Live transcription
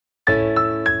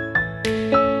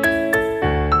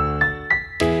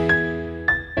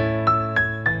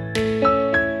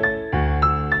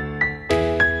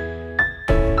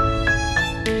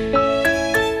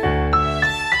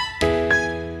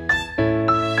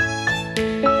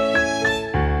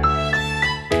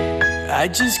I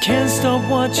just can't stop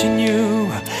watching you.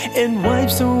 It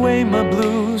wipes away my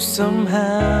blues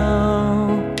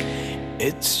somehow.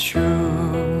 It's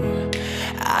true,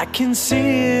 I can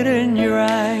see it in your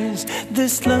eyes.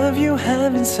 This love you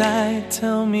have inside,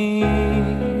 tell me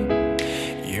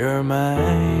you're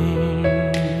mine.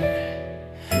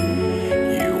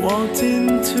 You walked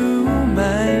into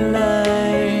my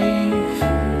life,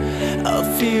 a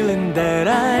feeling that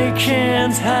I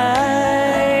can't hide.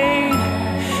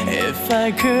 If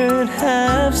I could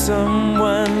have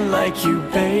someone like you,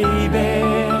 baby,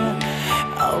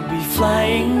 I'll be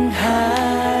flying high.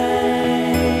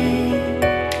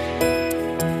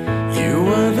 You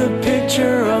are the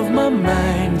picture of my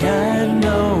mind, I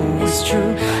know it's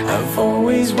true. I've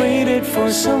always waited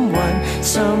for someone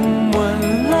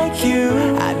like you.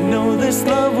 I know this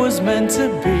love was meant to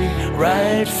be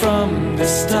right from the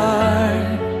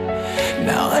start.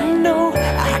 Now I know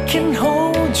I can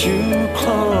hold you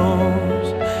close.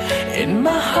 In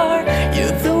my heart,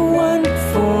 you're the one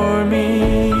for me.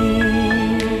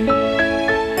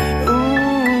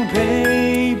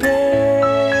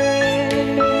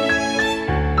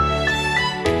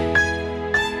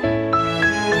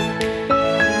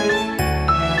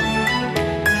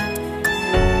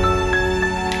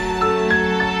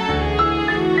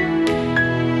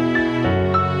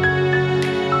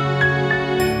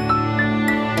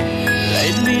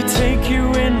 Take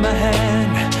you in my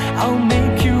hand, I'll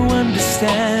make you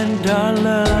understand. Our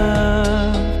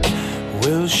love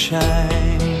will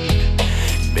shine,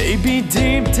 baby,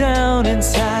 deep down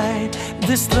inside.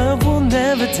 This love will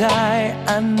never die,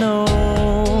 I know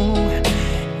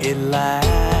it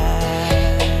lasts.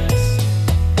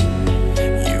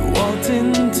 You walked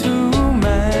into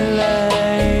my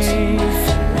life,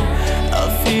 a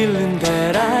feeling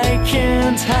that I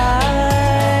can't hide.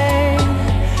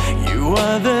 You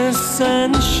are the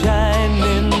sunshine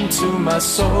into my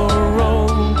sorrow,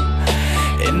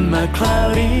 in my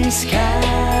cloudy sky.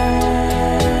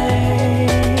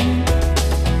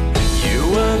 You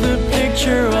are the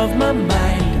picture of my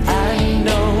mind, I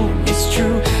know it's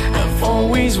true. I've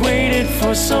always waited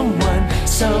for someone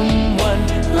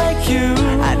like you.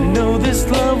 I know this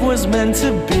love was meant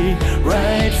to be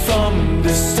right from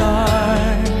the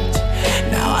start.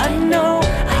 Now I know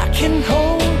I can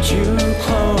hold you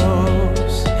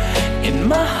close. In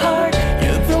my heart,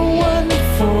 you're the one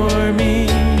for me.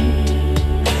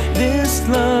 This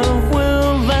love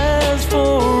will last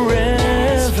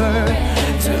forever.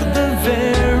 To the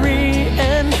very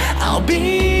end, I'll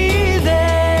be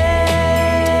there.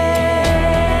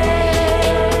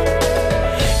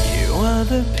 You are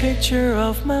the picture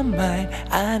of my mind,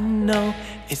 I know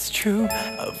it's true.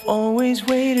 I've always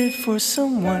waited for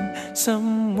someone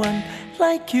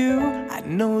like you. I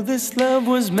know this love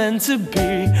was meant to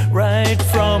be right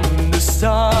from the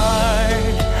start.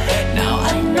 Now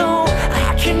I know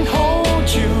I can hold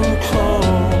you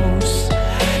close.